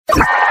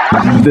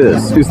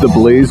This is the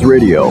Blaze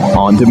Radio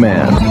on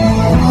demand.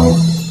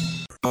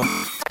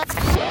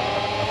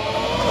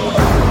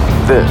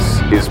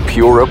 This is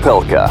Pure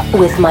Opelka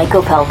with Mike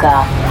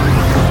Opelka.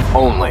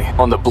 Only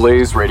on the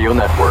Blaze Radio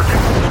Network.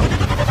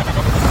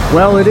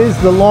 Well, it is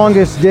the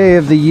longest day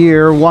of the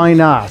year. Why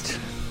not?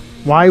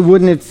 Why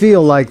wouldn't it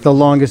feel like the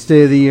longest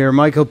day of the year?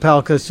 Mike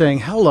Opelka saying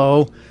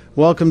hello.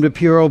 Welcome to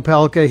Pure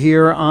Opelka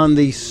here on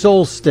the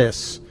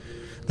solstice.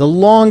 The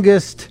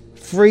longest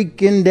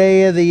freaking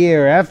day of the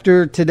year.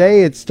 After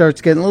today, it starts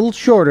getting a little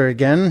shorter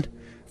again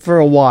for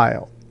a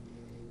while.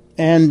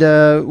 And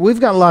we've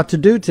got a lot to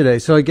do today,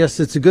 so I guess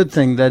it's a good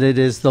thing that it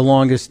is the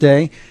longest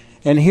day.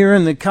 And here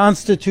in the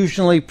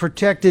constitutionally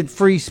protected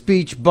free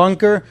speech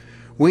bunker,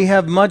 we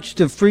have much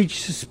to free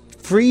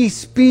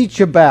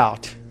speech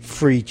about.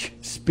 Free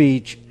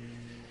speech.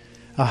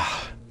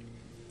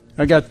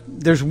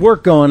 There's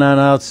work going on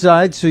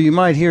outside, so you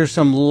might hear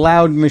some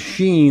loud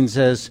machines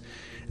as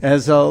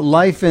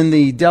life in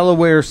the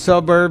Delaware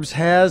suburbs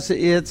has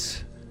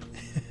its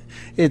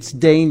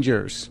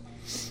dangers.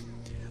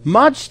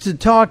 Much to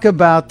talk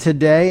about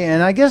today,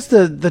 and I guess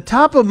the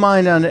top of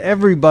mind on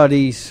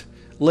everybody's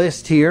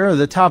list here, or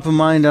the top of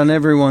mind on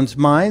everyone's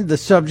mind, the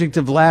subject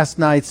of last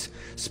night's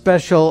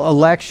special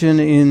election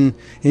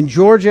in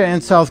Georgia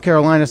and South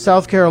Carolina.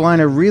 South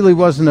Carolina really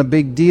wasn't a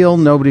big deal.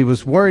 Nobody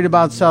was worried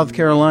about South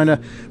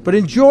Carolina. But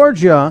in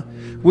Georgia,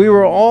 we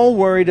were all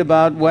worried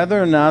about whether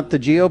or not the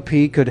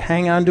GOP could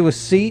hang on to a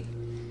seat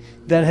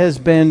that has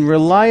been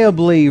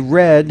reliably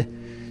red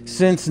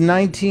since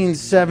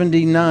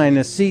 1979,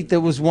 a seat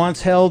that was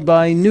once held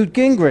by Newt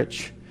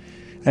Gingrich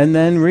and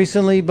then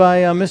recently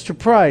by Mr.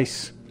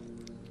 Price.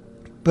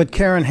 But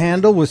Karen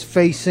Handel was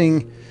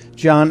facing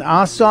Jon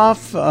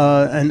Ossoff,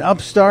 an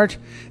upstart.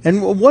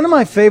 And one of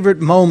my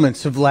favorite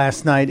moments of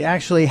last night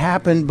actually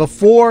happened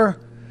before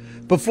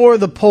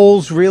the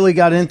polls really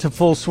got into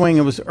full swing.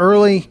 It was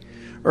early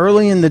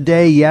in the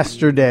day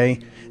yesterday,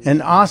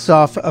 and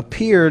Ossoff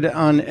appeared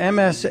on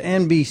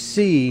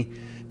MSNBC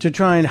to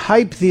try and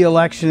hype the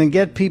election and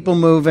get people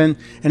moving.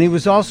 And he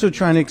was also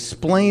trying to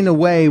explain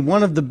away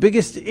one of the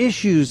biggest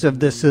issues of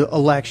this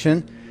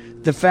election,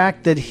 the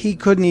fact that he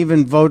couldn't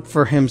even vote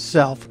for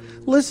himself.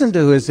 Listen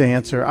to his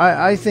answer.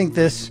 I think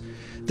this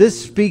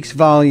speaks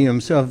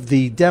volumes of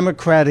the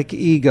Democratic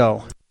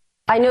ego.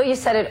 I know you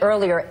said it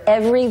earlier,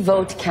 every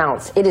vote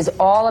counts. It is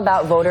all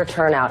about voter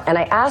turnout. And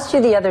I asked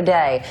you the other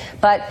day,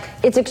 but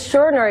it's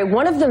extraordinary.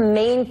 One of the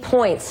main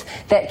points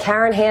that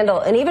Karen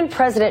Handel and even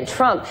President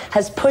Trump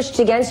has pushed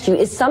against you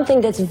is something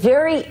that's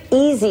very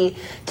easy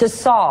to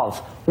solve: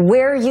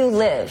 where you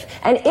live.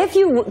 And if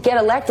you get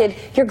elected,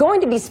 you're going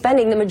to be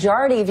spending the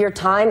majority of your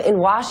time in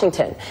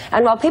Washington.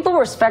 And while people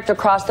respect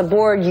across the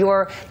board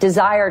your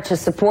desire to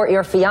support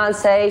your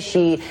fiance,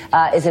 she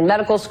is in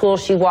medical school,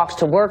 she walks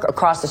to work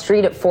across the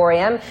street at 4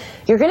 a.m.,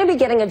 you're going to be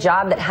getting a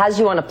job that has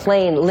you on a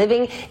plane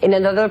living in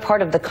another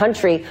part of the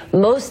country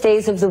most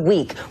days of the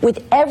week.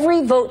 With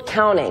every vote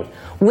counting,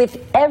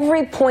 with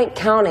every point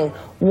counting,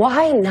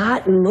 why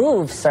not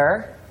move,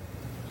 sir?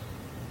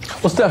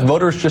 Well, Steph,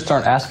 voters just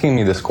aren't asking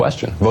me this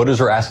question. Voters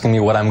are asking me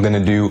what I'm going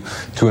to do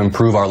to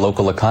improve our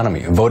local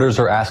economy. Voters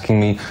are asking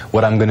me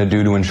what I'm going to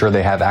do to ensure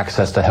they have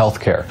access to health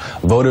care.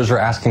 Voters are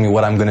asking me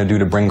what I'm going to do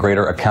to bring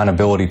greater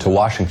accountability to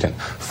Washington.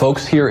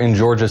 Folks here in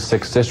Georgia's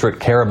 6th District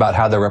care about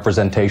how their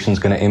representation is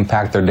going to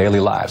impact their daily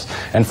lives.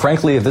 And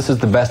frankly, if this is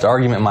the best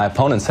argument my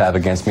opponents have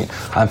against me,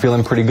 I'm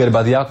feeling pretty good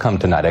about the outcome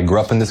tonight. I grew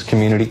up in this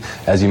community.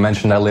 As you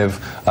mentioned, I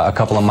live a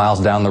couple of miles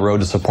down the road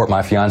to support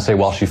my fiance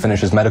while she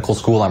finishes medical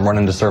school. I'm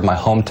running to serve my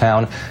hometown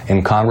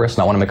in Congress,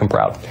 and I want to make them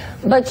proud.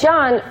 But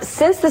John,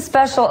 since the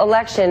special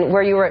election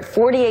where you were at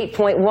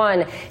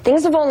 48.1,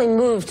 things have only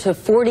moved to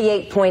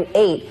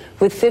 48.8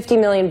 with $50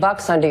 million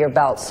under your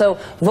belt. So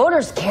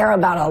voters care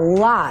about a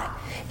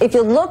lot. If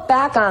you look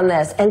back on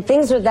this and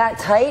things are that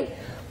tight,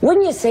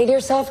 wouldn't you say to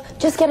yourself,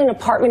 just get an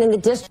apartment in the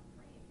district?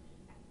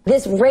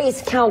 This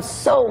race counts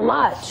so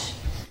much.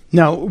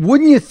 Now,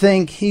 wouldn't you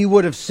think he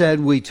would have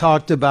said, we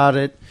talked about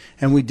it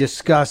and we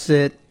discussed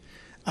it?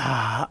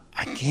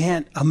 I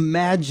can't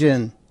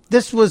imagine.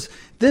 This was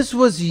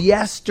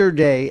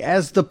yesterday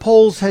as the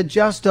polls had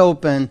just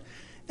opened,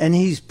 and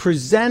he's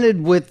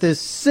presented with this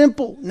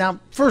simple.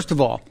 Now, first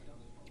of all,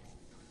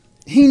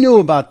 he knew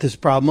about this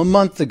problem a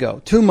month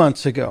ago, 2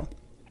 months ago.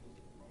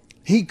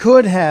 He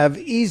could have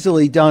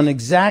easily done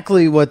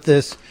exactly what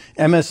this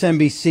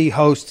MSNBC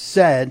host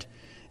said,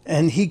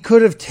 and he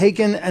could have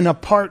taken an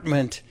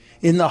apartment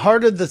in the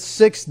heart of the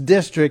 6th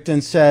District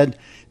and said,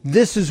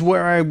 this is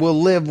where I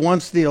will live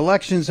once the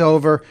election's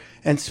over,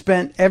 and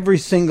spent every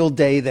single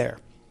day there.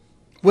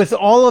 With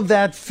all of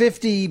that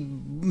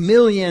 $50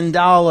 million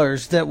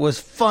that was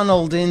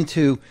funneled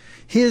into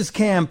his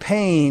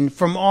campaign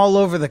from all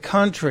over the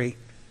country,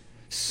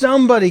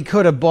 somebody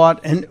could have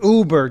bought an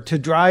Uber to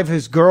drive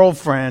his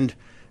girlfriend,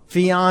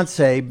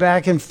 fiance,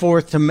 back and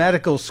forth to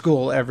medical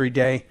school every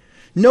day.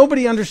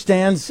 Nobody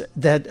understands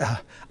that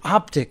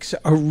optics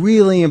are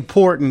really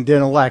important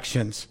in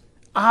elections.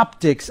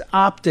 Optics.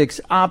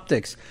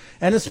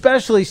 And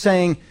especially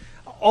saying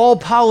all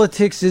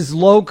politics is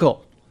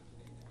local.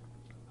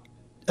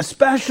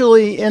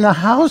 especially in a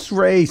House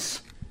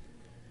race.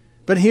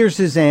 But here's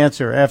his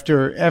answer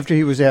after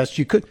he was asked,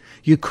 you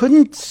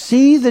couldn't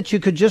see that you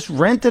could just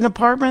rent an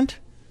apartment?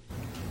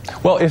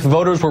 Well, if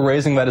voters were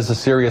raising that as a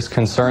serious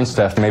concern,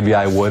 Steph, maybe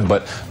I would,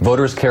 but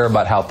voters care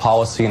about how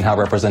policy and how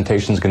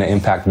representation is going to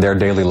impact their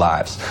daily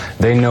lives.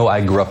 They know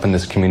I grew up in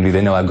this community.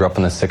 They know I grew up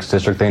in the 6th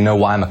District. They know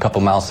why I'm a couple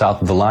miles south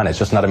of the line. It's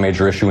just not a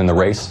major issue in the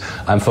race.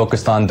 I'm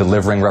focused on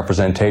delivering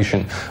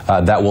representation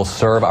that will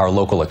serve our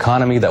local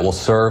economy, that will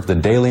serve the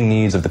daily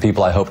needs of the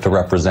people I hope to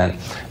represent,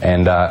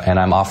 and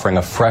I'm offering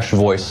a fresh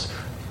voice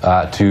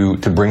to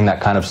bring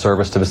that kind of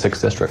service to the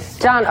 6th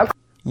District. John,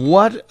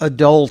 What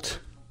adult?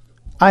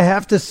 I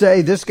have to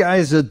say, this guy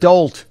is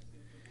adult.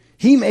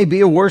 He may be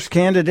a worse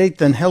candidate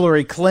than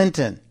Hillary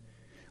Clinton.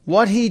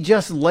 What he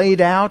just laid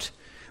out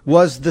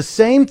was the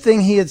same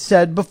thing he had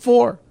said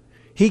before.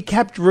 He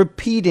kept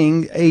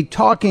repeating a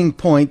talking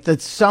point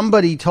that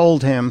somebody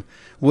told him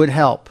would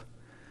help.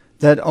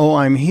 That, oh,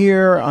 I'm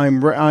here,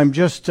 I'm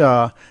just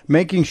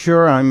making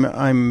sure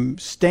I'm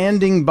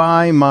standing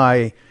by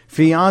my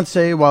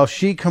fiance while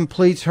she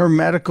completes her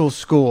medical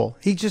school.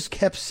 He just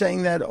kept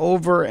saying that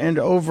over and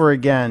over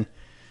again.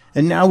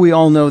 And now we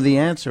all know the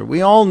answer.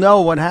 We all know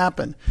what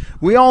happened.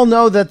 We all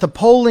know that the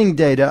polling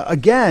data,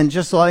 again,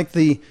 just like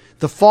the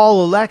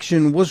fall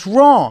election, was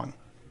wrong.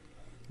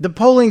 The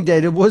polling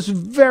data was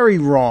very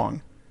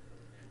wrong.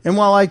 And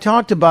while I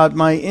talked about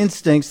my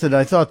instincts that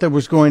I thought there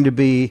was going to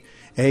be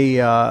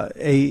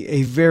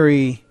a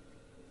very,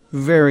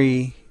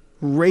 very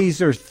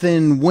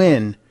razor-thin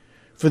win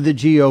for the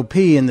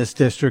GOP in this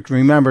district,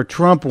 remember,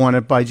 Trump won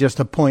it by just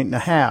 1.5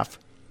 points.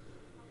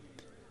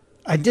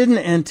 I didn't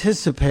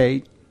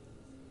anticipate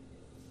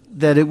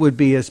that it would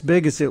be as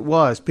big as it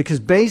was, because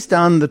based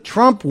on the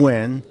Trump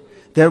win,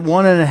 that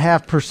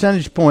 1.5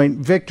 percentage point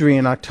victory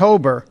in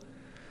October,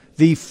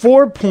 the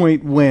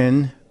 4-point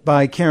win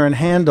by Karen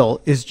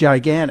Handel is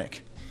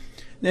gigantic.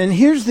 And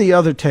here's the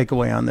other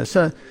takeaway on this.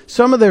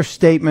 Some of their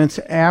statements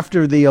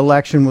after the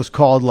election was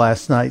called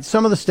last night,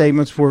 some of the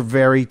statements were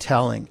very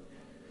telling.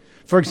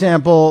 For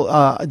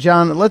example,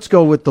 John, let's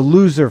go with the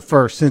loser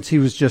first, since he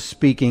was just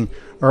speaking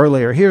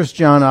earlier. Here's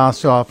Jon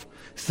Ossoff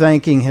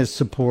thanking his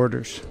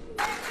supporters.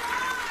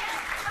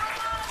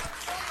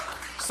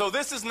 So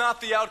this is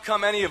not the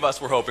outcome any of us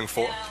were hoping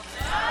for.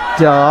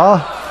 Duh.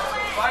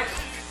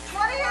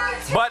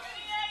 But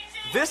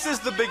this is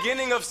the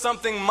beginning of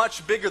something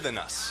much bigger than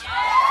us.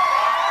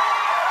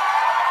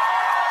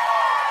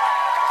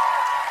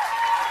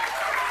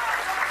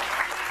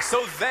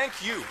 So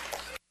thank you.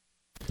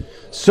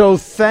 So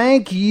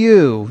thank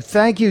you.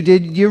 Thank you.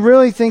 Did you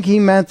really think he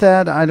meant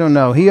that? I don't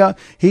know.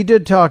 He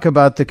did talk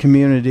about the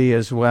community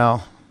as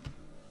well.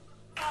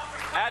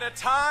 At a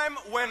time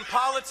when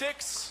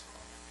politics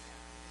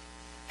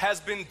has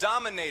been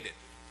dominated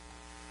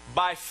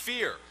by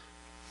fear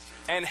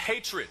and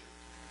hatred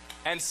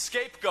and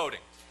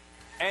scapegoating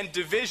and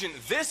division,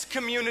 this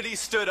community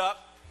stood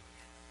up.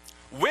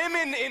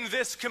 Women in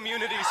this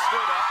community stood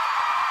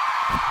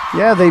up.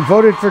 Yeah, they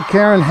voted for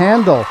Karen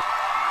Handel.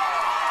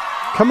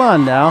 Come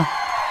on now.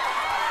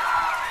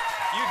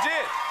 You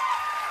did.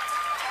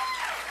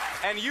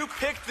 And you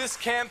picked this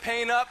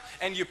campaign up,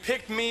 and you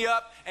picked me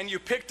up, and you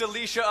picked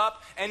Alicia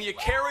up, and you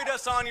carried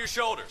us on your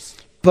shoulders.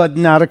 But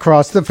not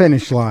across the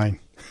finish line.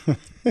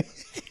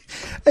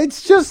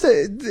 It's just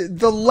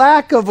the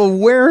lack of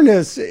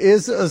awareness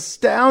is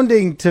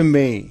astounding to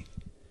me.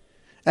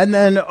 And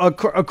then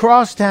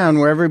across town,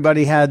 where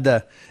everybody had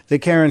the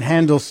Karen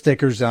Handel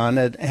stickers on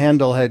at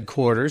Handel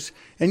headquarters.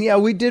 And yeah,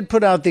 we did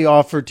put out the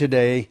offer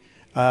today.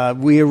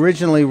 We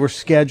originally were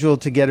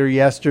scheduled to get her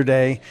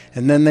yesterday,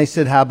 and then they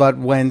said, how about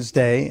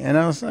Wednesday? And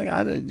I was like,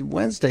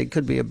 Wednesday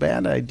could be a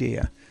bad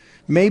idea.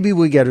 Maybe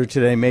we get her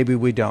today, maybe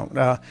we don't.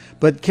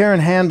 But Karen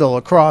Handel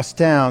across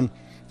town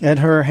at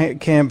her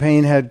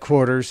campaign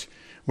headquarters,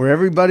 where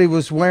everybody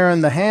was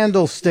wearing the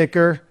Handel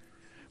sticker,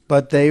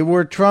 but they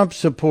were Trump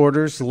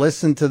supporters.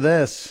 Listen to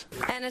this.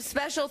 And a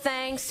special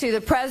thanks to the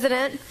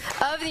President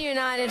of the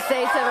United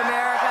States of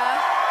America.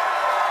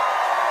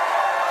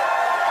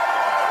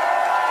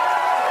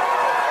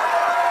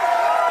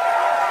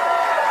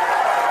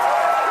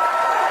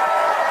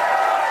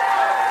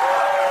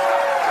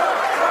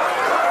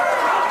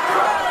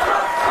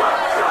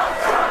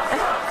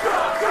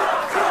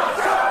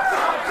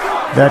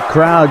 That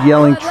crowd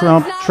yelling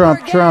Trump,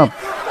 Trump, Trump.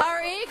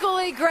 Our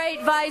equally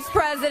great Vice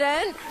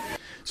President.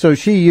 So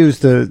she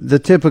used the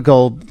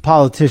typical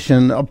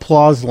politician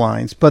applause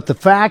lines. But the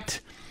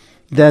fact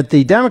that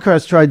the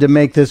Democrats tried to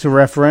make this a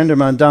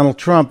referendum on Donald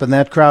Trump and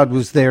that crowd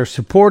was there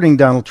supporting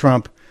Donald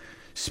Trump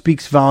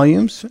speaks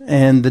volumes.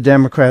 And the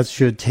Democrats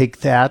should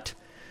take that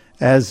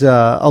as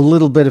a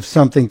little bit of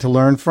something to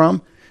learn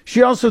from.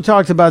 She also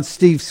talked about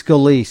Steve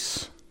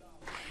Scalise.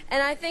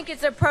 And I think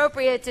it's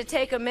appropriate to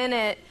take a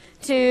minute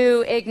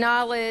to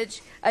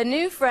acknowledge a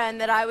new friend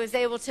that I was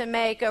able to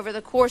make over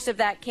the course of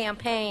that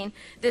campaign,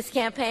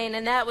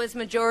 and that was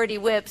Majority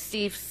Whip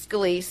Steve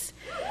Scalise.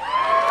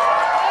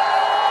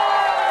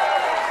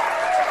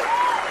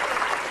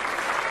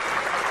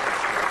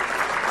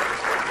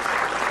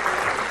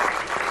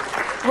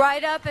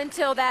 Right up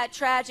until that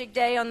tragic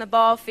day on the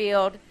ball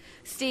field,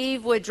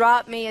 Steve would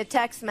drop me a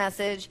text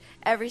message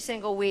every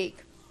single week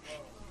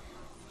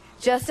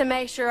just to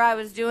make sure I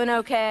was doing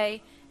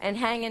okay and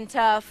hanging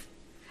tough.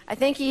 I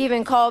think he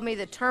even called me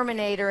the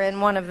Terminator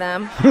in one of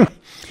them.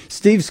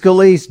 Steve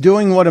Scalise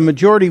doing what a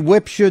majority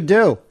whip should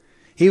do.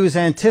 He was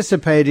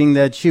anticipating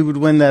that she would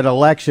win that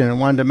election and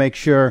wanted to make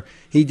sure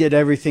he did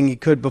everything he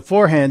could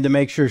beforehand to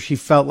make sure she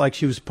felt like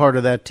she was part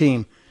of that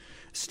team.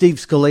 Steve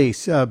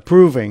Scalise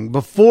proving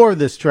before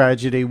this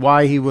tragedy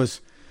why he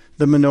was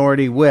the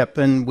minority whip,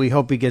 and we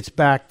hope he gets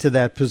back to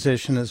that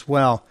position as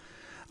well.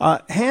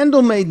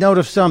 Handel made note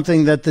of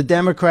something that the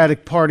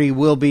Democratic Party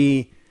will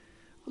be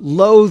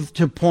loath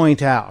to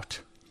point out,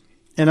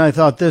 and I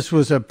thought this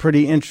was a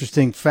pretty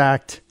interesting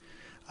fact.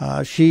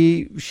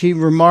 She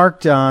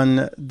remarked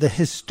on the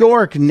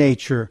historic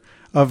nature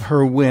of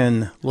her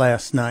win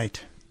last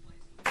night.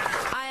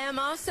 I am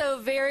also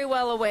very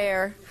well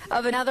aware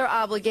of another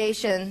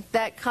obligation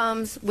that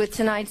comes with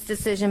tonight's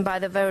decision by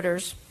the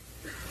voters.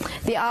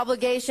 The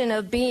obligation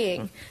of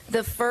being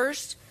the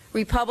first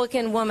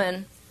Republican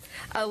woman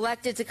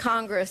elected to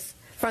Congress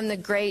from the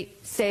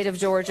great state of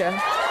Georgia.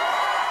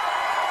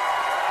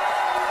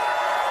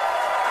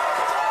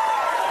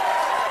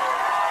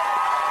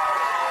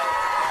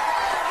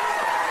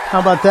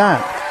 How about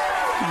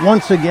that?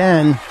 Once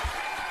again,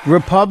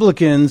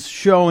 Republicans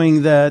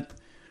showing that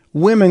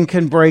women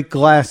can break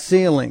glass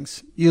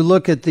ceilings. You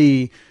look at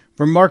the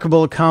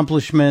remarkable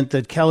accomplishment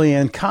that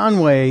Kellyanne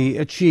Conway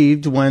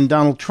achieved when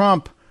Donald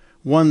Trump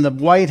won the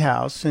White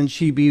House, and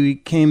she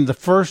became the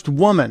first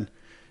woman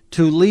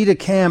to lead a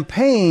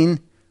campaign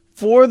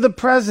for the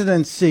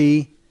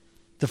presidency,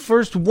 the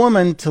first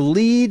woman to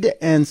lead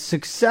and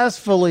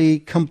successfully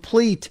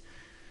complete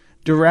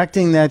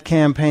directing that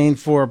campaign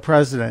for a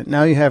president.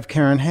 Now you have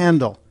Karen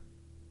Handel,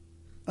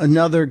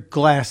 another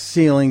glass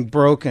ceiling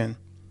broken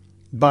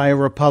by a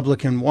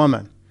Republican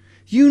woman.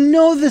 You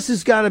know this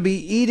has got to be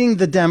eating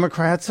the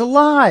Democrats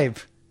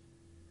alive.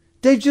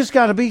 They've just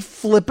got to be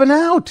flipping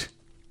out.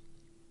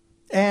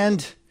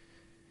 And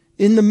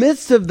in the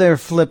midst of their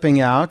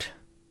flipping out,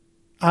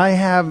 I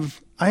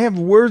have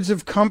words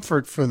of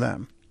comfort for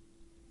them.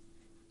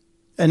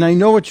 And I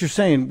know what you're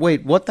saying.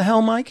 Wait, what the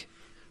hell, Mike?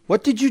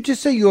 What did you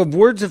just say? You have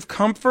words of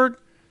comfort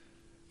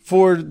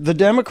for the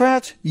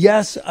Democrats?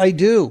 Yes, I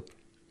do.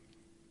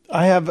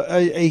 I have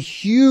a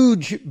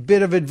huge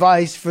bit of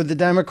advice for the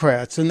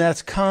Democrats, and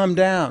that's calm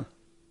down.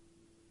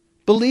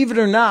 Believe it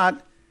or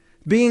not,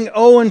 being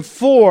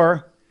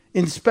 0-4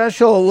 in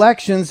special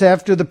elections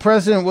after the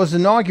president was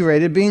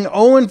inaugurated, being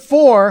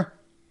 0-4,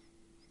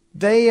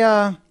 they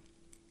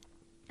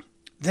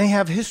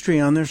have history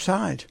on their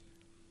side.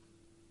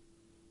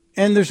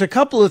 And there's a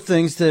couple of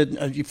things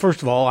that,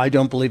 first of all, I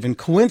don't believe in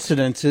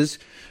coincidences,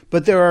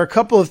 but there are a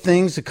couple of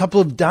things, a couple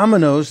of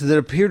dominoes that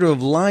appear to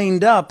have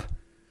lined up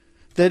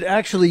that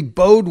actually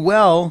bode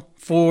well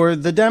for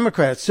the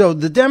Democrats. So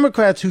the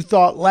Democrats who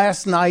thought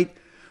last night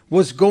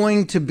was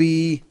going to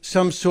be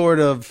some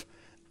sort of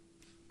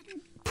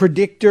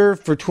predictor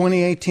for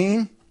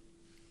 2018,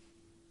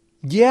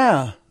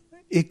 yeah,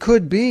 it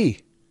could be.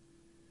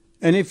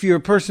 And if you're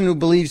a person who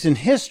believes in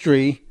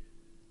history,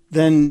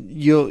 then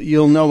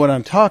you'll know what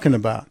I'm talking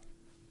about.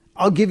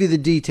 I'll give you the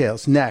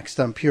details next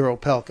on Pure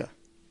Opelka.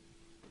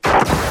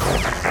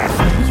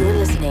 You're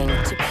listening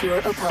to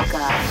Pure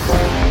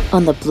Opelka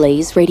on the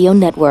Blaze Radio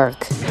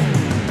Network.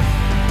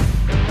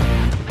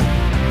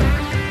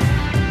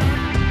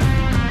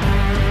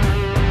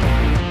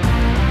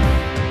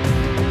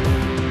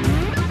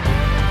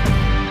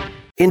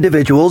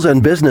 Individuals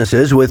and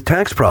businesses with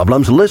tax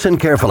problems, listen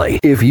carefully.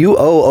 If you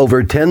owe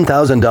over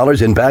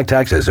 $10,000 in back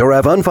taxes or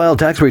have unfiled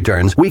tax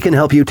returns, we can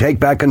help you take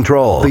back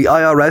control. The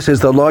IRS is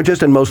the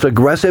largest and most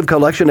aggressive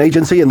collection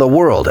agency in the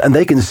world, and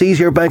they can seize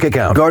your bank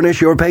account,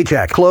 garnish your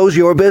paycheck, close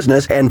your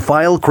business, and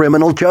file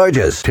criminal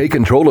charges. Take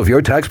control of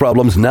your tax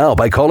problems now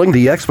by calling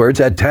the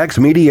experts at Tax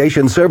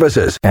Mediation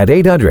Services at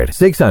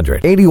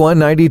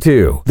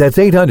 800-600-8192. That's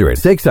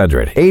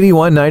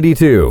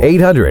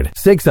 800-600-8192.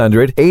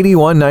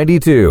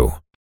 800-600-8192.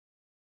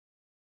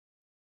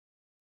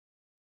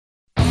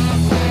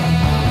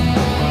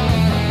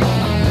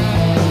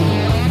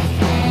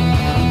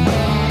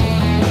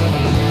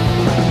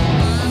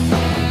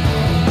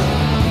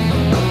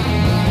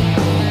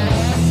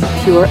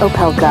 Pure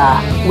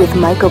Opelka with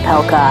Mike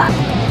Opelka.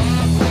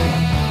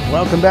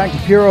 Welcome back to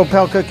Pure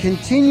Opelka,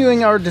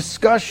 continuing our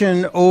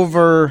discussion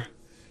over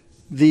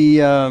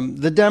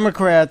the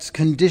Democrats'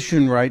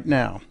 condition right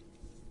now.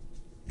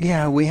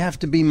 Yeah, we have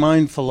to be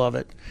mindful of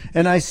it.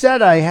 And I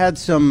said I had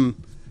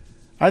some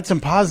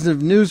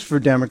positive news for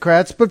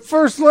Democrats, but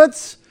first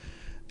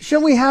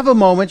shall we have a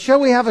moment? Shall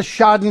we have a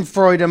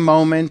Schadenfreude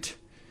moment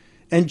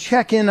and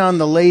check in on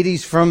the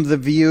ladies from The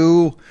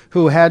View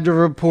who had to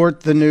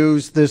report the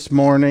news this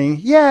morning?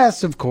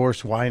 Yes, of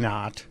course, why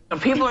not?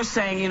 People are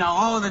saying,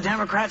 the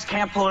Democrats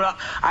can't pull it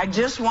off. I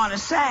just want to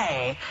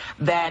say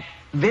that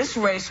this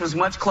race was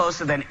much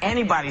closer than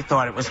anybody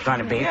thought it was going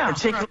to be. Yeah.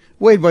 Particularly.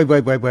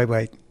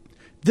 Wait.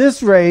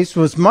 This race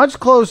was much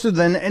closer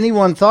than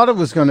anyone thought it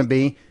was going to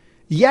be.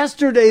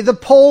 Yesterday, the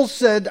polls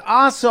said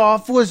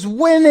Ossoff was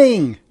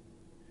winning.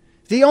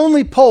 The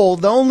only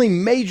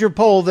major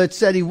poll that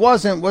said he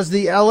wasn't was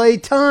the LA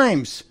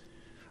Times.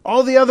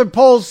 All the other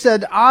polls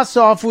said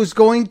Ossoff was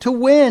going to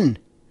win.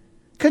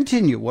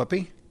 Continue,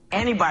 Whoopi.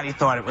 Anybody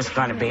thought it was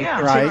going to be,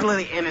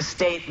 particularly in a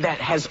state that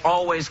has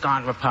always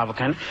gone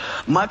Republican,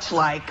 much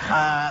like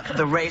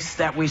the race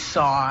that we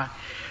saw.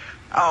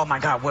 Oh, my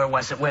God, where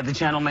was it? Where the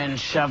gentleman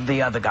shoved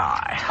the other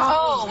guy.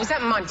 Oh, was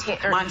that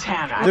Montana?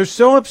 Montana. They're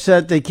so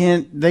upset they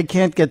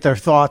can't get their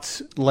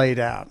thoughts laid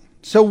out.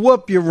 So,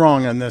 whoop, you're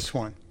wrong on this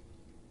one.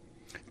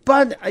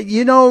 But,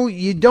 you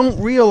don't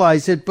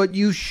realize it, but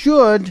you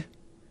should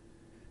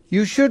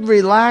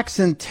relax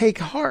and take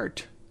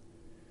heart.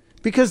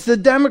 Because the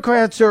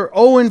Democrats are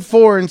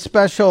 0-4 in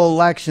special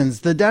elections.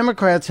 The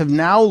Democrats have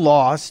now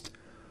lost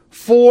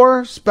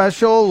 4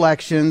 special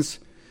elections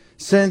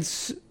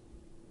since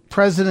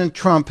President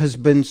Trump has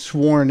been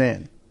sworn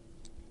in.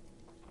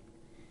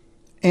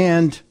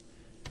 And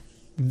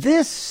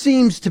this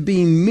seems to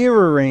be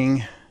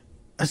mirroring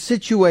a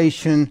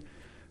situation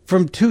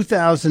from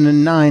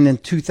 2009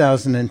 and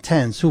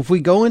 2010. So if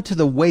we go into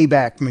the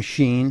Wayback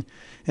Machine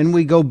and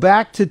we go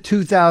back to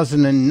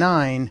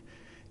 2009,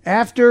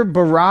 after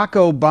Barack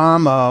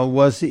Obama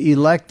was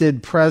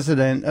elected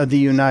president of the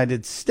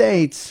United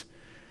States,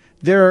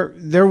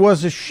 there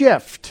was a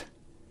shift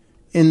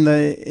in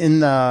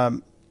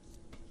the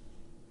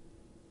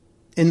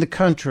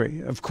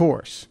country, of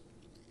course.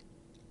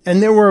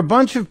 And there were a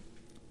bunch of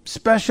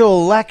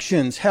special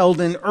elections held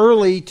in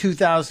early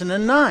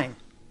 2009.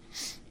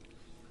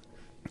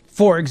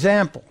 For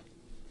example,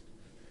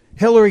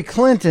 Hillary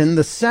Clinton,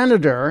 the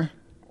senator,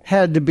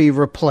 had to be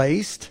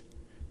replaced.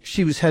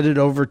 She was headed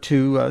over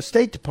to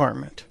State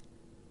Department.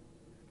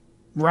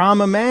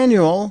 Rahm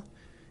Emanuel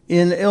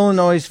in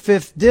Illinois'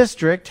 5th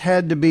District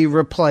had to be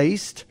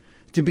replaced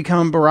to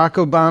become Barack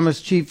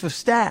Obama's chief of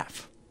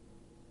staff.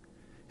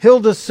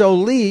 Hilda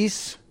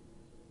Solis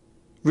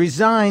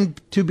resigned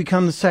to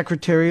become the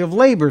Secretary of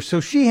Labor, so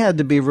she had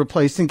to be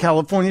replaced in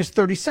California's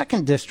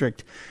 32nd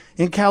District.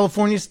 In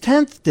California's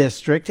 10th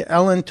District,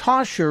 Ellen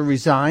Tauscher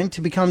resigned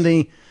to become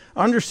the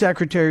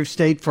Undersecretary of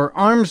State for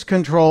Arms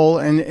Control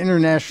and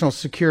International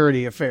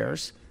Security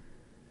Affairs.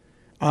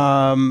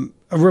 A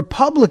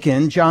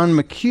Republican, John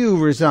McHugh,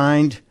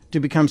 resigned to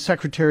become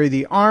Secretary of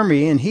the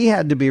Army, and he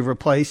had to be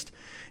replaced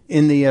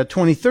in the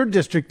 23rd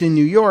District in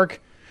New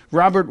York.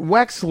 Robert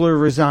Wexler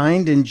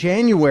resigned in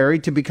January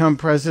to become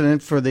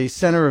president for the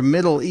Center of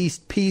Middle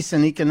East Peace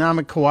and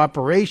Economic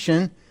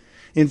Cooperation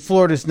in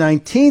Florida's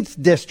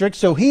 19th District,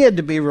 so he had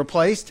to be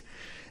replaced.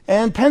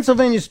 And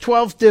Pennsylvania's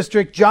 12th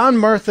District, John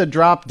Murtha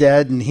dropped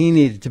dead, and he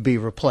needed to be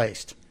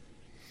replaced.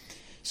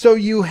 So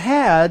you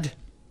had,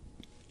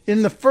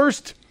 in the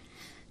first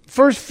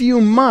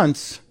few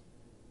months,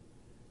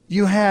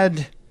 you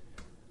had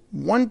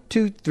 1,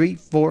 2, 3,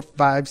 4,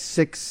 5,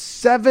 6,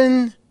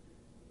 7.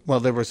 Well,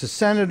 there was a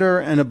senator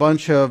and a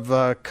bunch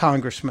of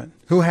congressmen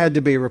who had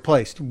to be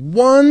replaced.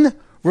 One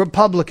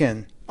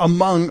Republican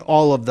among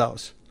all of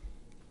those.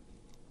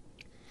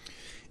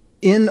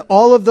 In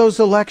all of those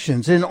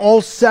elections, in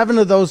all 7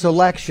 of those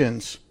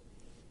elections,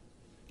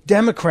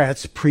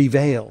 Democrats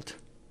prevailed.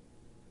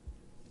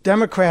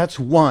 Democrats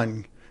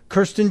won.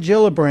 Kirsten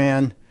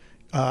Gillibrand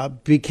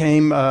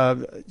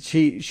became,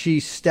 she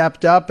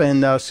stepped up,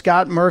 and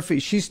Scott Murphy,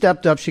 she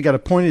stepped up, she got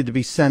appointed to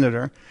be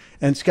senator,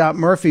 and Scott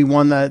Murphy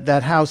won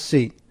that House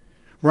seat.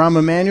 Rahm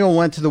Emanuel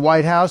went to the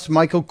White House.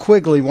 Michael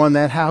Quigley won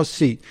that House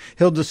seat.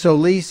 Hilda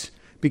Solis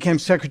became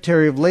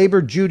Secretary of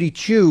Labor. Judy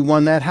Chu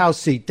won that House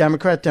seat.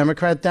 Democrat,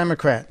 Democrat,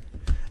 Democrat.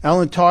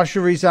 Ellen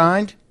Tauscher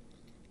resigned.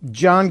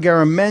 John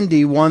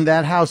Garamendi won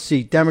that House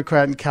seat,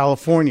 Democrat in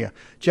California.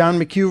 John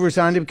McHugh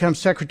resigned to become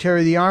Secretary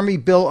of the Army.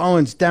 Bill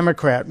Owens,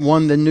 Democrat,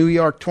 won the New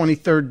York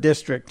 23rd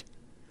District.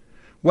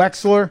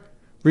 Wexler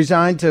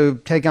resigned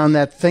to take on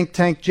that think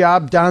tank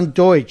job. Ted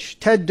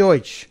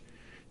Deutsch,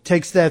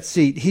 takes that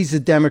seat. He's a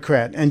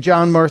Democrat. And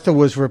John Murtha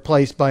was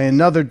replaced by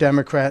another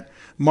Democrat,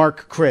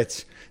 Mark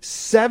Kritz.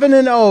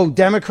 7-0,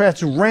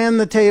 Democrats ran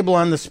the table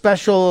on the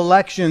special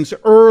elections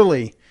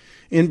early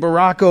in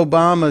Barack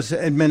Obama's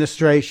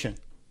administration.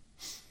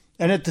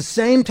 And at the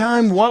same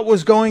time, what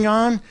was going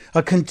on?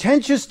 A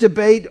contentious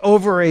debate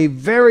over a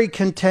very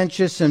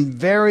contentious and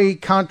very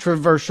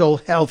controversial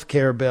health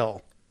care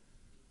bill.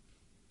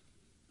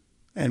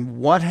 And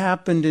what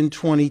happened in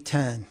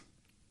 2010?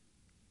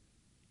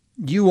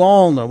 You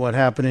all know what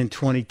happened in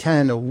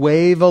 2010, a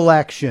wave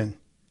election,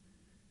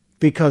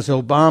 because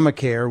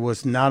Obamacare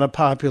was not a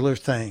popular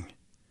thing.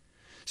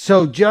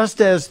 So just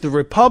as the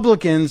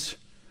Republicans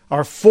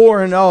are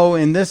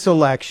 4-0 in this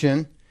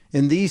election,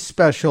 in these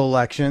special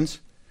elections,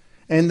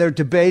 and they're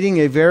debating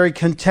a very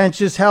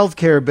contentious health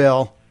care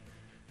bill,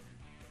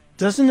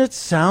 doesn't it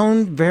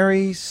sound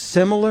very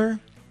similar?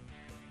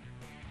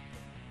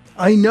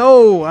 I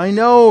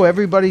know,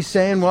 everybody's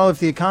saying, well, if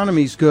the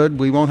economy's good,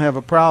 we won't have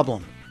a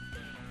problem.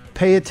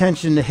 Pay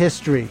attention to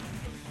history.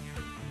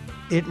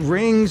 It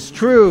rings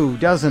true,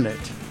 doesn't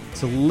it?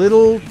 It's a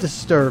little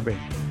disturbing.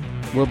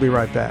 We'll be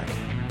right back.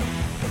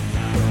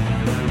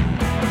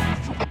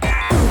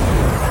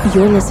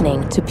 You're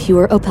listening to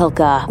Pure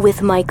Opelka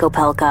with Mike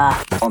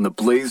Opelka on the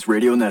Blaze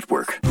Radio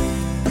Network.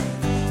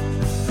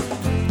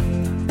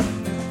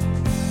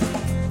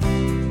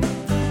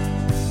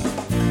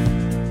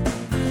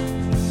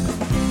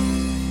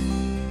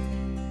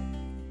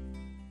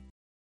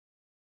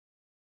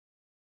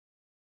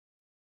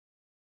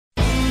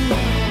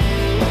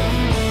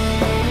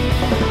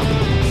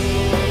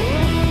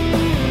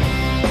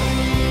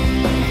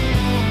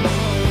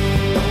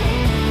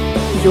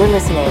 You're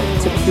listening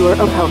to Pure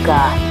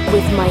Opelka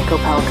with Mike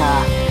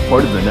Opelka.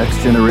 Part of the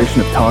next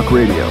generation of talk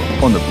radio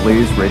on the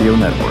Blaze Radio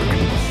Network.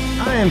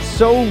 I am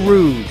so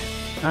rude.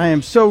 I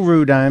am so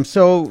rude. I am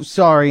so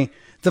sorry.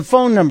 The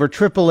phone number,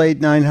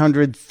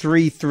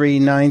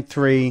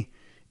 888-900-3393.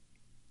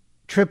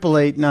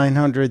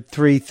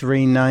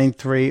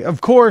 888-900-3393.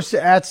 Of course,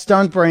 at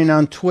Stuntbrain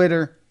on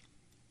Twitter.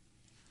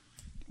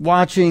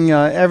 Watching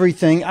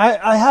everything.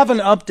 I have an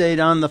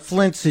update on the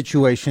Flint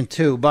situation,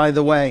 too, by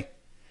the way.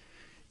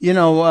 You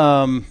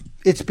know,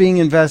 it's being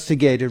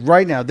investigated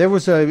right now. There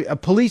was a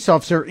police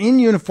officer in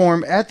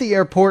uniform at the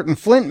airport in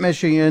Flint,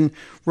 Michigan,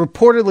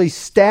 reportedly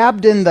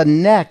stabbed in the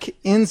neck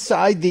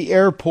inside the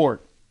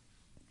airport.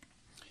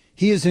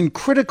 He is in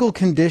critical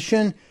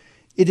condition.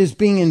 It is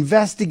being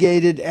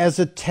investigated as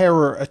a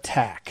terror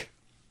attack.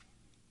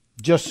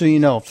 Just so you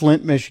know,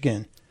 Flint,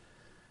 Michigan.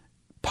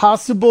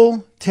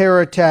 Possible terror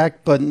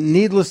attack, but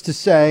needless to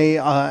say,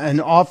 an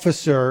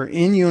officer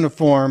in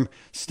uniform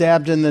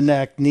stabbed in the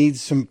neck needs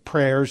some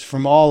prayers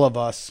from all of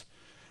us.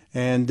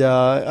 And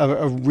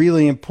a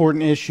really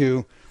important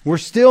issue. We're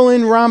still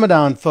in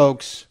Ramadan,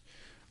 folks.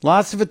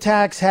 Lots of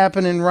attacks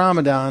happen in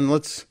Ramadan.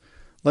 Let's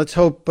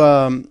hope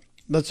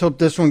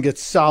this one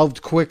gets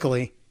solved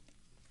quickly.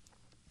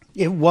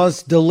 It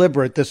was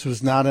deliberate. This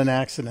was not an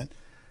accident.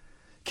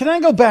 Can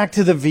I go back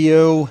to The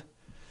View?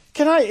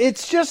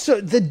 It's just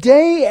the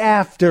day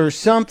after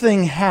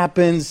something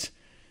happens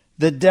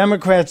that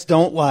Democrats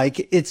don't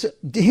like.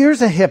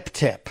 Here's a hip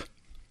tip.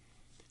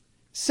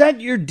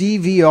 Set your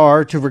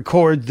DVR to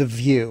record The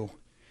View.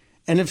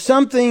 And if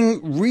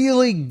something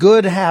really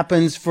good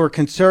happens for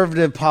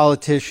conservative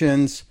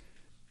politicians,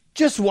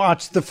 just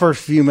watch the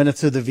first few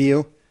minutes of The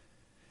View.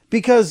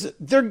 Because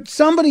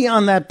somebody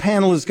on that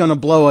panel is going to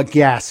blow a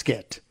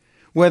gasket.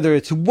 Whether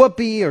it's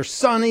Whoopi or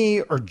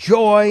Sonny or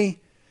Joy,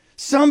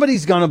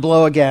 somebody's going to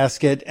blow a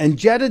gasket. And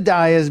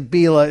Jedediah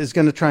Bila is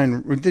going to try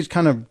and just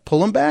kind of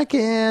pull him back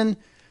in.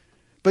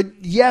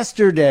 But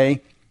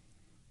yesterday,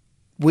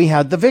 we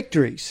had the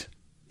victories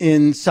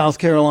in South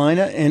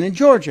Carolina and in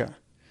Georgia.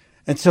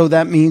 And so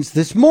that means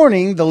this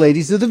morning, the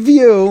ladies of The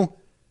View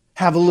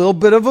have a little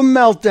bit of a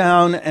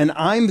meltdown, and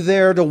I'm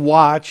there to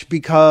watch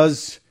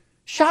because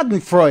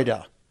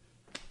Schadenfreude.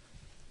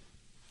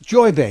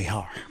 Joy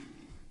Behar.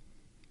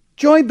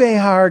 Joy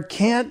Behar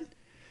can't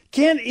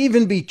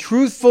even be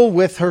truthful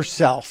with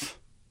herself.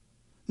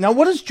 Now,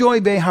 what has Joy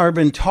Behar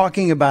been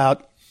talking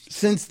about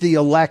since the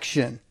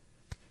election?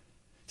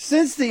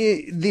 Since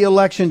the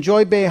election,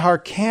 Joy Behar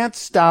can't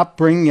stop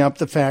bringing up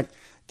the fact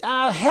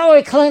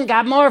Hillary Clinton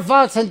got more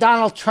votes than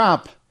Donald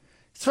Trump.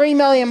 3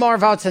 million more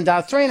votes than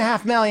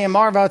 3.5 million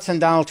more votes than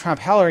Donald Trump.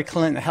 Hillary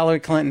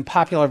Clinton,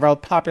 popular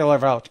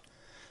vote.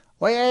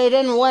 Well, he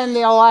didn't win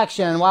the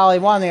election. Well, he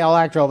won the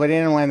electoral, but he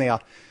didn't win the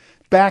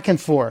back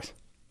and forth.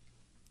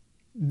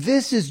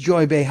 This is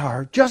Joy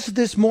Behar. Just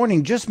this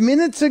morning, just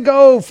minutes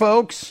ago,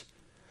 folks.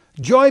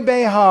 Joy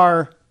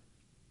Behar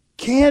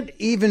can't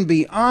even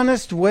be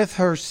honest with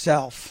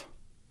herself.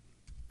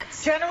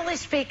 Generally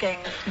speaking,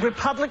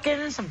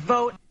 Republicans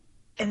vote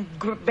in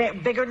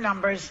bigger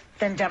numbers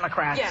than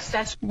Democrats. Yes,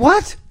 that's...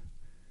 What?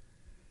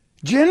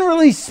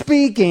 Generally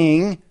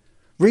speaking,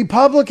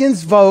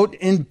 Republicans vote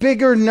in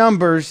bigger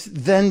numbers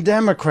than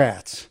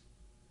Democrats.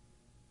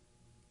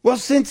 Well,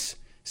 since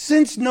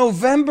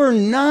November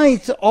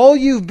 9th, all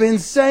you've been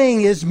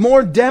saying is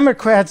more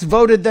Democrats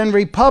voted than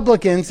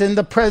Republicans in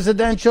the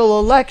presidential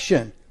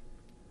election.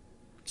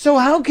 So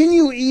how can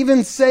you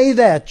even say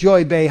that,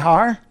 Joy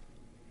Behar?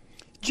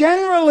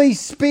 Generally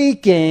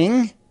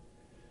speaking,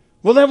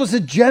 well, that was a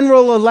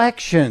general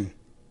election.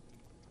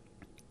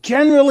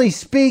 Generally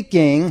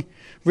speaking,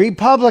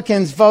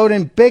 Republicans vote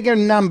in bigger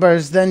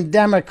numbers than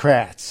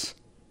Democrats.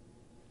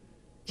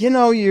 You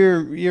know,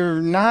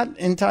 you're not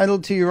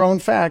entitled to your own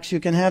facts. You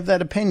can have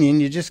that opinion.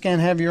 You just can't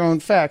have your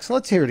own facts.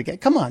 Let's hear it again.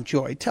 Come on,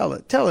 Joy. Tell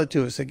it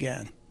to us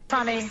again.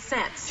 Funny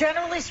sense.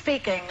 Generally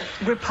speaking,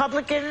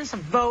 Republicans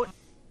vote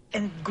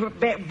in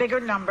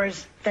bigger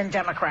numbers than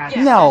Democrats.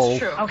 Yes, no, that's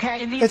true. Okay,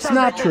 it's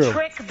not true.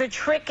 The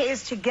trick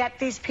is to get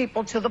these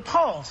people to the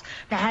polls.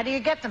 Now, how do you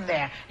get them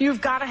there?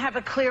 You've got to have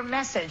a clear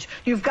message.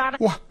 You've got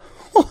to.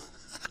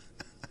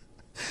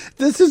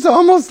 This is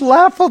almost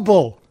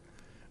laughable.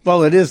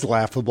 Well, it is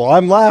laughable.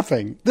 I'm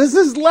laughing. This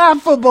is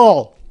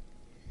laughable.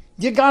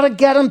 You got to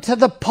get them to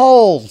the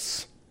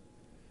polls.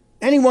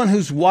 Anyone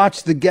who's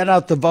watched the Get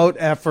Out the Vote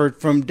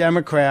effort from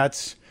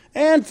Democrats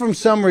and from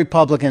some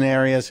Republican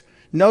areas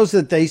knows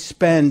that they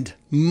spend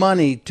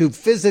money to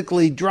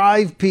physically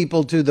drive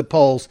people to the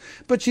polls.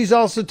 But she's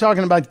also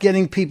talking about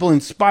getting people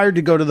inspired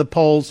to go to the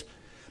polls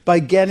by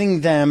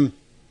getting them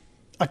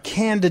a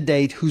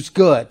candidate who's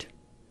good.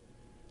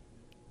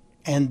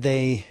 And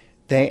they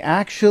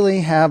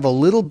actually have a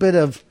little bit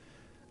of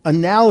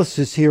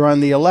analysis here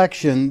on the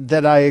election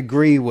that I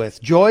agree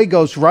with. Joy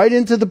goes right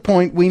into the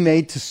point we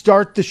made to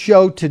start the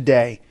show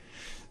today.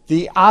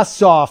 The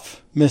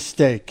Ossoff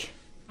mistake.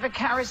 A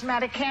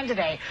charismatic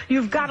candidate.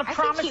 You've got to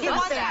promise him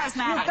that.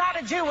 You've got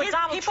to do what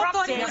Donald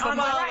Trump did on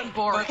the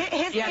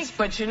right. Yes,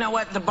 but you know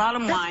what? The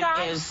bottom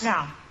line is...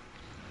 No.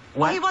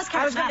 What? He was charismatic.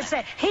 I was going to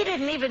say, he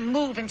didn't even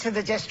move into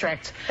the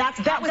district. That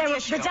was the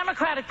issue. The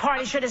Democratic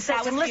Party should have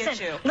said to him,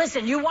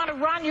 listen, you want to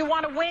run, you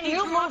want to win,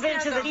 you move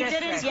into the district. He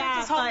didn't spend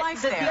his whole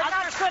life there.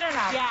 That's good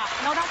enough. Yeah,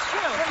 no, that's true.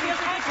 Here's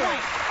my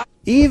point.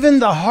 Even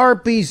the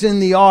harpies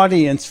in the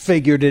audience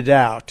figured it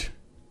out.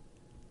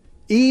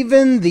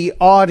 Even the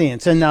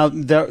audience, and now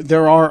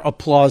there are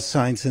applause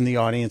signs in the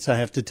audience. I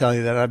have to tell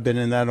you that I've been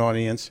in that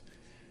audience.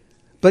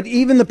 But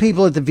even the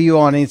people at the View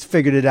audience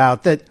figured it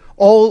out, that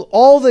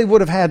all they would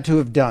have had to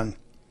have done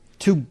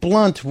to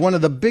blunt one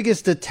of the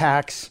biggest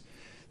attacks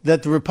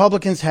that the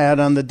Republicans had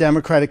on the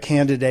Democratic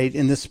candidate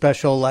in this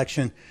special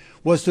election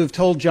was to have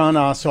told Jon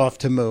Ossoff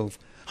to move.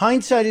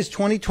 Hindsight is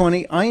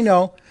 20/20, I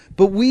know,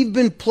 but we've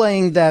been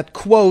playing that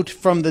quote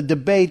from the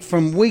debate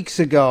from weeks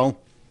ago,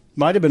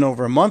 might have been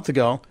over a month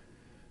ago,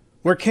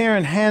 where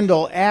Karen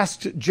Handel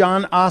asked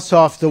Jon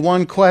Ossoff the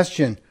one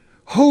question,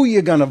 who are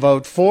you going to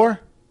vote for?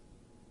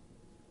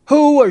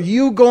 Who are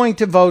you going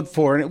to vote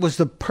for? And it was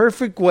the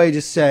perfect way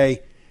to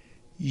say,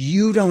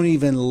 you don't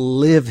even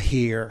live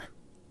here.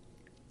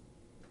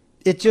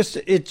 It's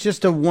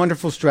just a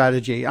wonderful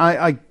strategy.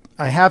 I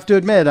have to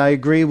admit, I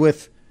agree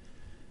with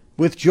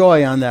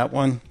Joy on that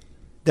one,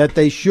 that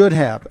they should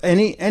have.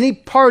 Any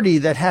party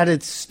that had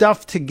its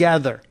stuff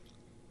together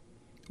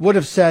would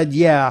have said,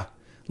 yeah,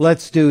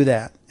 let's do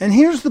that. And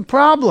here's the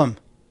problem.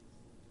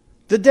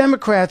 The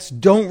Democrats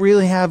don't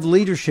really have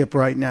leadership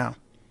right now.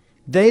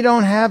 They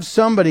don't have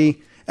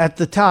somebody at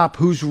the top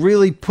who's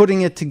really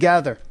putting it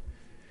together.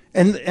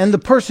 And the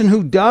person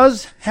who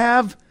does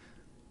have,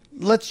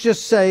 let's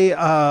just say,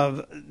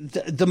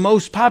 the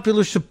most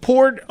popular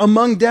support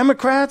among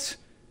Democrats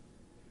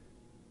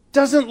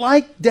doesn't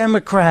like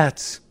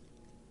Democrats.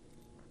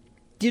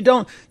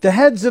 The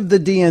heads of the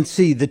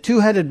DNC, the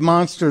two-headed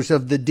monsters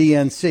of the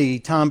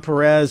DNC, Tom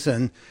Perez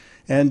and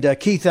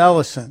Keith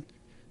Ellison,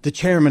 the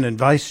chairman and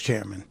vice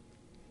chairman,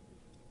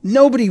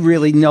 nobody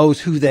really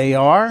knows who they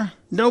are.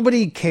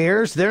 Nobody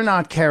cares. They're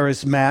not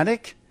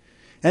charismatic.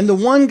 And the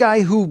one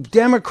guy who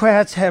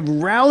Democrats have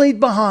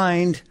rallied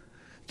behind,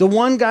 the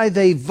one guy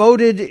they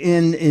voted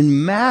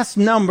in mass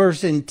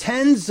numbers, in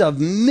tens of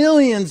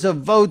millions of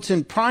votes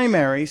in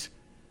primaries,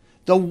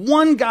 the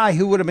one guy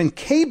who would have been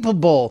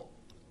capable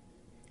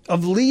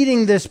of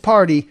leading this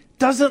party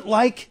doesn't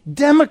like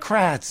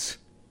Democrats.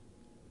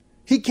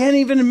 He can't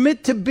even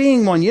admit to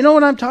being one. You know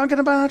what I'm talking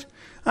about?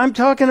 I'm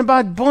talking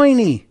about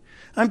Bernie.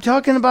 I'm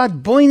talking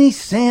about Bernie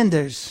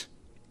Sanders.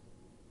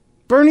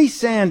 Bernie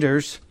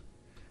Sanders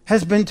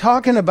has been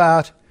talking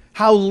about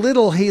how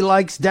little he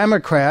likes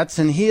Democrats,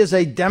 and he is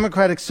a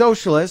Democratic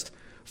socialist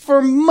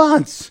for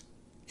months.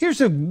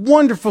 Here's a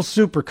wonderful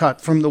supercut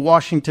from the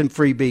Washington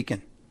Free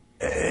Beacon.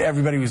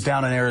 Everybody was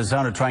down in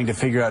Arizona trying to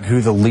figure out who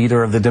the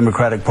leader of the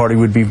Democratic Party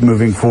would be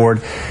moving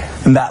forward.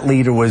 And that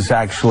leader was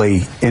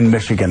actually in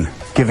Michigan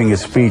giving a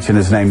speech, and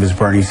his name is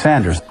Bernie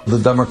Sanders. The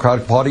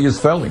Democratic Party is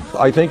failing.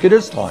 I think it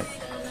is time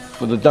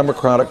for the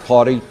Democratic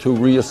Party to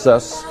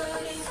reassess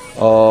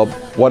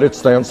what it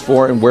stands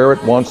for and where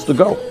it wants to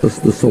go. The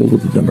soul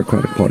of the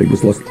Democratic Party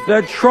was lost.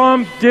 That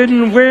Trump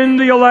didn't win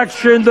the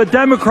election. The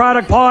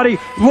Democratic Party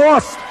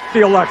lost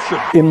the election.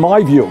 In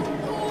my view,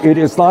 it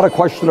is not a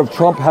question of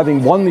Trump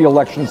having won the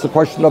election. It's a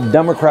question of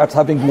Democrats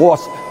having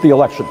lost the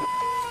election.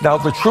 Now,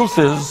 the truth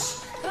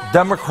is,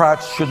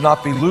 Democrats should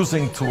not be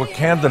losing to a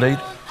candidate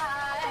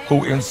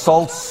who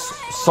insults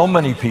so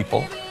many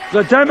people.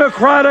 The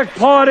Democratic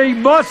Party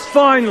must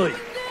finally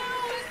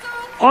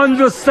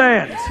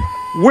understand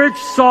which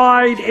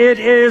side it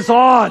is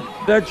on.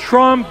 That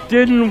Trump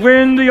didn't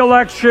win the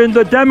election.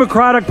 The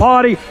Democratic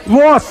Party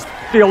lost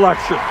the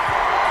election.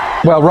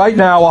 Well, right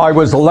now I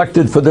was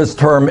elected for this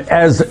term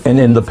as an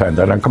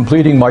independent. I'm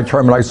completing my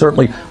term, and I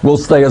certainly will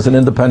stay as an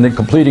independent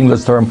completing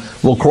this term.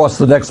 We'll cross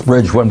the next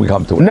bridge when we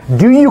come to it.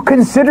 Do you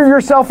consider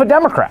yourself a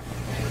Democrat?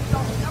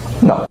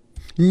 No.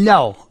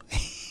 No.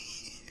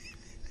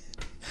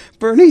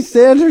 Bernie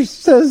Sanders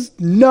says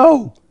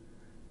no.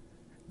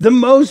 The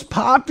most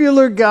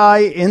popular guy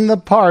in the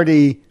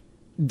party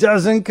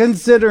doesn't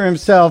consider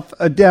himself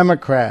a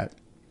Democrat.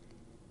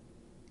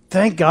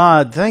 Thank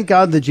God the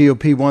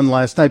GOP won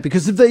last night,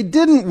 because if they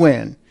didn't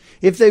win,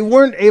 if they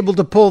weren't able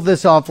to pull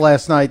this off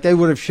last night, they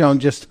would have shown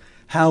just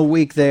how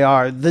weak they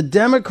are. The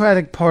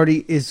Democratic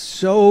Party is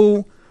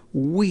so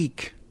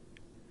weak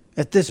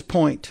at this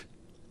point.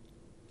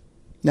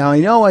 Now, I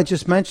know I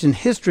just mentioned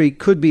history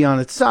could be on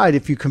its side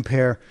if you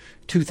compare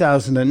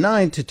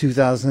 2009 to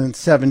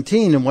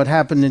 2017 and what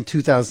happened in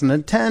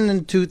 2010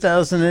 and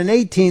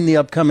 2018, the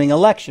upcoming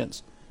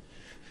elections.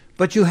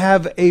 But you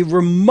have a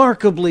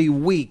remarkably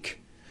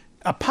weak,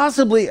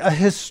 possibly a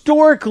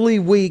historically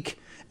weak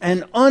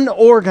an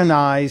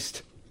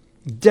unorganized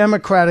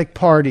Democratic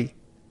Party.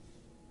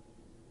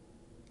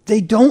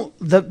 They don't,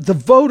 the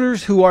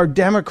voters who are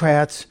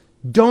Democrats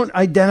don't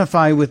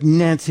identify with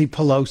Nancy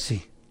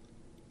Pelosi.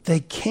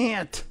 They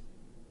can't.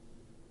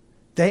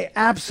 They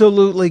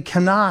absolutely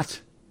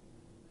cannot.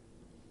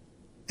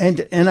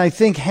 And I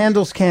think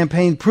Handel's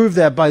campaign proved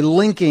that by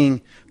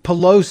linking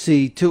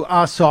Pelosi to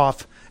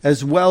Ossoff,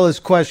 as well as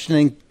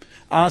questioning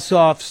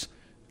Ossoff's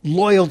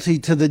loyalty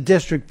to the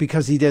district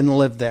because he didn't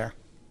live there.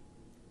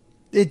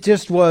 It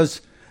just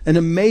was an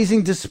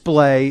amazing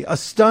display, a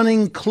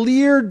stunning,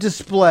 clear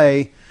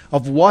display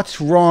of what's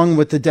wrong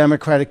with the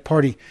Democratic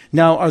Party.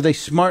 Now, are they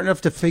smart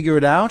enough to figure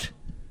it out?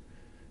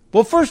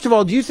 Well, first of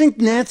all, do you think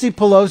Nancy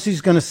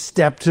Pelosi's going to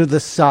step to the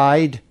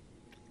side?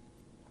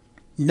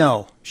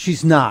 No,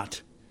 she's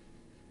not.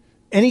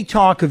 Any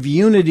talk of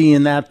unity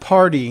in that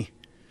party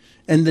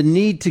and the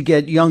need to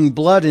get young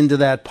blood into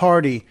that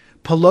party,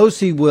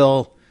 Pelosi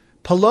will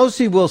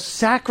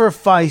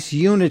sacrifice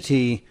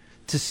unity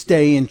to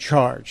stay in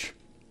charge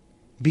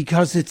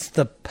because it's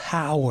the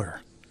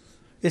power.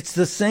 It's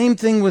the same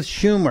thing with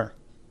Schumer.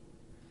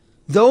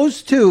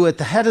 Those two at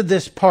the head of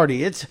this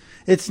party, it's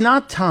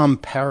not Tom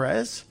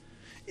Perez.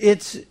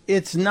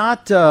 It's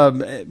not,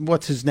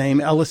 what's his name,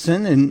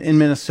 Ellison in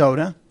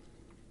Minnesota.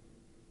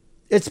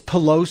 It's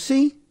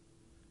Pelosi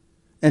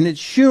and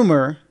it's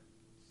Schumer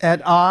at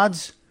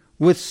odds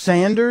with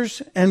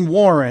Sanders and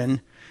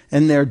Warren,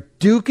 and they're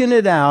duking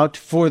it out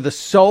for the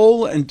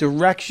soul and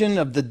direction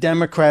of the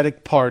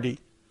Democratic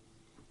Party.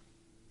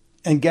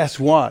 And guess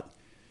what?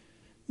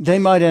 They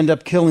might end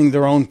up killing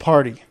their own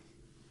party.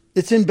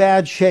 It's in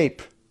bad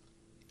shape.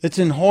 It's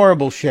in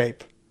horrible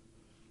shape.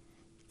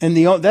 And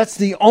that's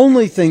the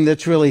only thing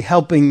that's really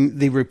helping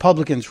the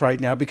Republicans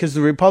right now, because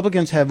the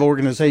Republicans have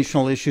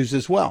organizational issues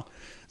as well.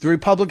 The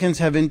Republicans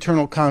have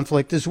internal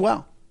conflict as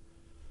well.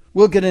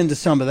 We'll get into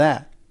some of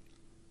that.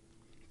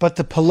 But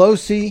the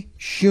Pelosi,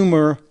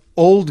 Schumer,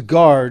 old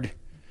guard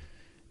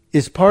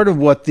is part of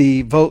what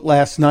the vote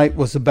last night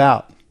was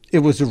about. It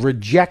was a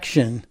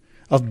rejection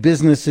of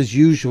business as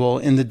usual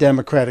in the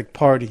Democratic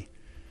Party.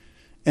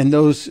 And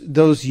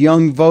those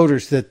young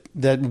voters that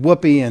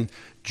Whoopi and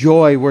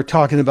Joy were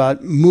talking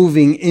about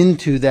moving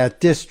into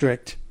that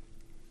district.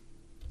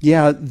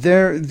 Yeah,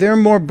 they're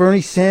more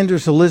Bernie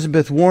Sanders,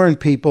 Elizabeth Warren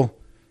people.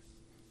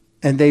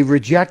 And they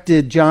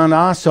rejected John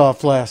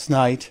Ossoff last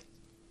night.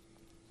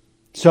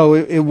 So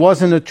it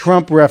wasn't a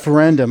Trump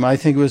referendum. I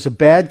think it was a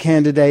bad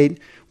candidate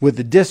with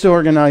a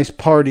disorganized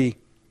party,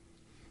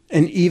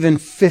 and even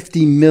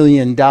 $50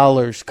 million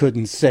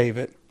couldn't save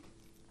it.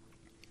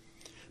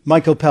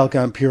 Mike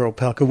Opelka and Pure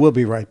Opelka. We'll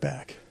be right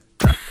back.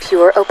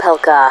 Pure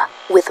Opelka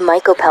with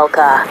Mike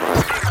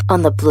Opelka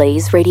on the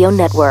Blaze Radio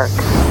Network.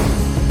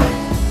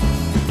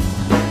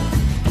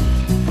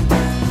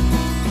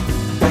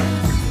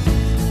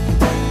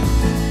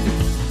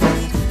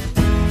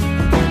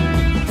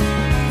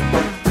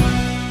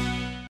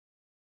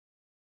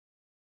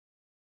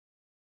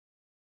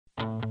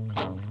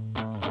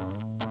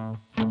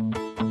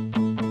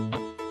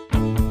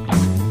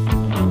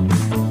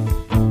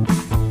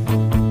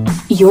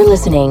 You're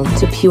listening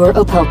to Pure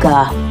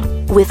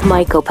Opelka with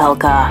Mike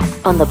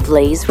Opelka on the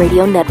Blaze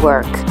Radio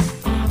Network.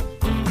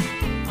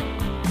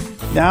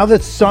 Now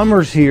that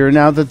summer's here,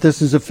 now that this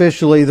is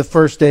officially the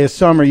first day of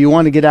summer, you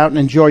want to get out and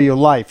enjoy your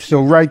life.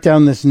 So write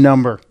down this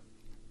number,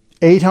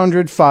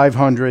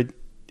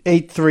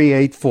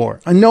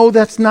 800-500-8384. I know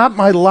that's not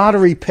my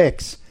lottery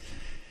picks.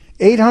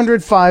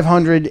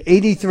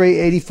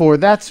 800-500-8384.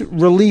 That's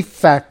Relief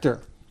Factor.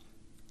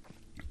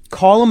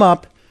 Call them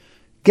up.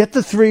 Get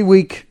the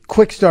 3-week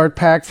quick start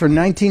pack for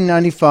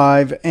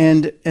 $19.95,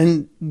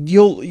 and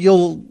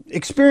you'll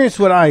experience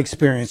what I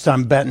experienced.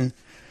 I'm betting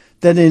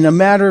that in a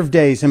matter of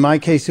days, in my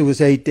case it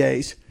was 8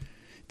 days,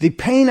 the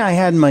pain I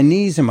had in my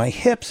knees and my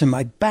hips and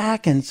my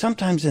back and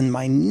sometimes in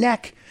my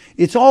neck,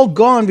 it's all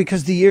gone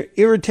because the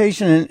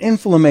irritation and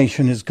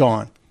inflammation is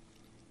gone.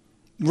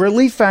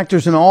 Relief Factor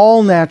is an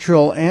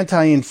all-natural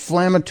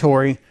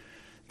anti-inflammatory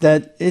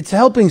that it's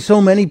helping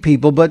so many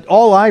people, but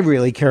all I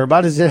really care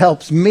about is it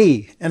helps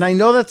me. And I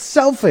know that's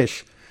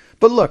selfish.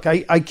 But look,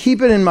 I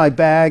keep it in my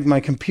bag, my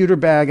computer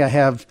bag. I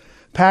have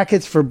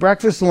packets for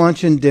breakfast,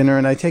 lunch, and dinner,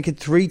 and I take it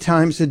 3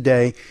 times a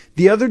day.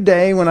 The other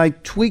day, when I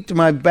tweaked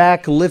my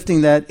back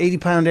lifting that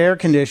 80-pound air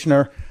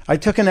conditioner, I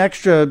took an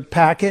extra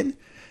packet,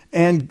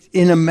 and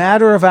in a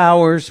matter of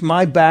hours,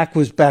 my back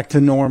was back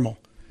to normal.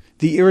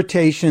 The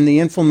irritation, the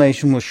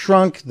inflammation was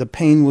shrunk, the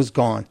pain was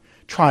gone.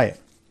 Try it.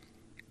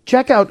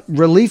 Check out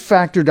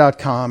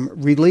ReliefFactor.com,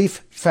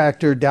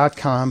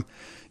 ReliefFactor.com.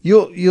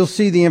 You'll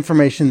see the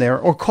information there,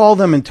 or call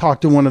them and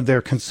talk to one of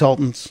their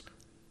consultants.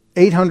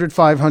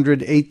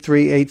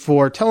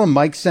 800-500-8384. Tell them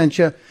Mike sent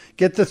you.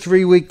 Get the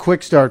 3-week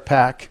quick start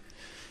pack.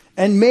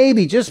 And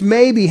maybe, just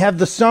maybe, have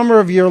the summer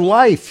of your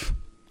life.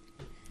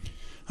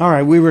 All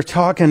right, we were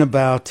talking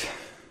about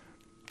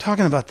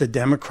the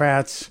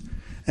Democrats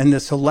and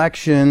this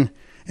election.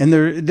 And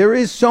there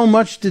is so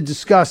much to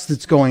discuss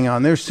that's going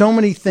on. There's so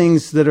many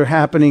things that are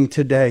happening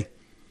today.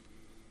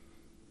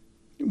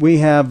 We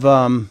have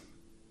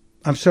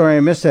I'm sorry I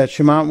missed that,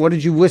 Shemant. What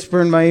did you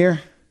whisper in my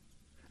ear?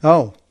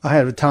 Oh, I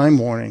had a time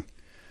warning.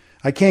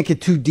 I can't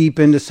get too deep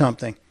into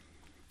something.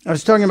 I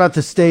was talking about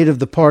the state of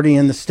the party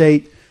and the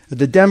state of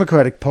the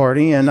Democratic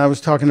Party, and I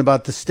was talking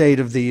about the state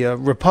of the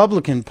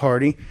Republican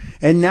Party.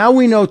 And now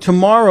we know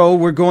tomorrow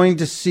we're going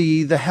to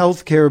see the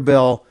health care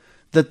bill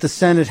that the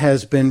Senate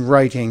has been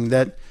writing,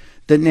 that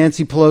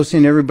Nancy Pelosi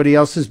and everybody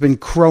else has been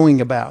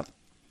crowing about.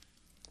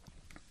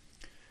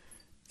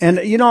 And,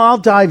 I'll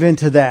dive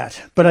into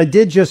that. But I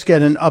did just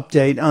get an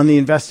update on the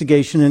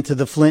investigation into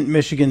the Flint,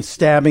 Michigan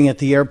stabbing at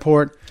the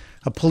airport.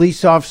 A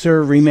police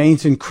officer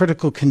remains in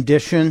critical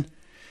condition.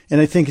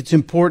 And I think it's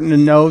important to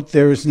note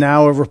there's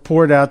now a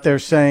report out there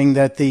saying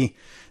that the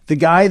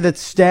guy that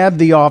stabbed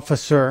the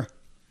officer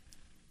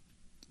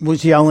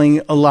was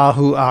yelling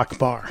Allahu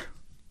Akbar.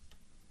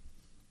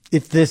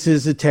 If this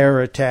is a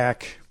terror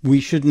attack, we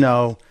should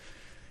know.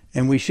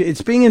 And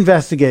it's being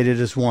investigated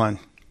as one.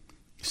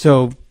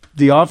 So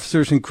the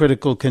officer's in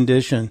critical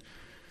condition.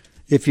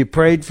 If you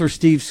prayed for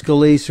Steve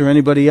Scalise or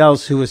anybody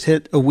else who was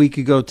hit a week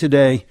ago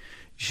today,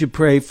 you should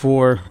pray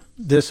for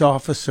this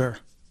officer,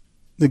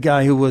 the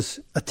guy who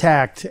was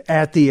attacked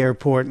at the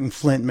airport in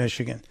Flint,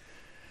 Michigan.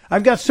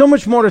 I've got so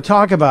much more to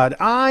talk about.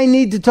 I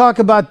need to talk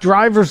about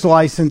driver's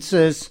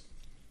licenses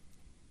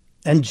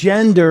and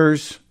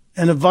genders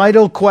and a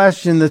vital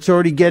question that's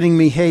already getting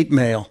me hate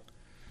mail.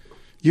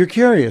 You're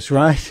curious,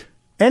 right?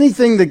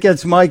 Anything that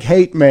gets Mike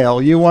hate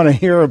mail you want to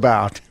hear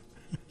about.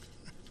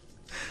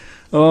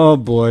 Oh,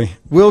 boy.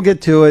 We'll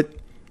get to it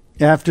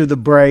after the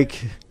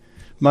break.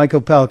 Mike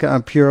Opelka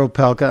on Pure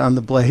Opelka on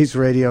the Blaze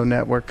Radio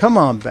Network. Come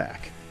on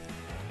back.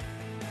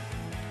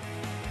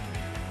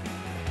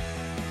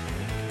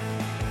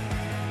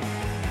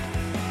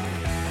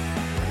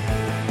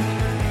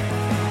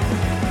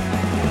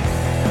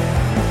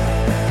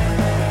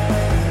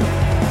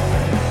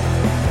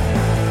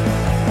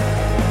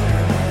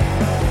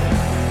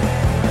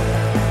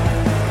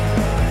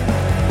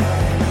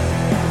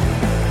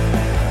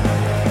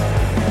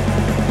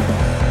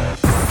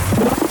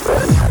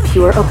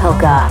 Pure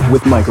Opelka.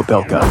 With Mike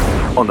Opelka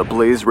on the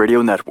Blaze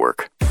Radio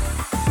Network.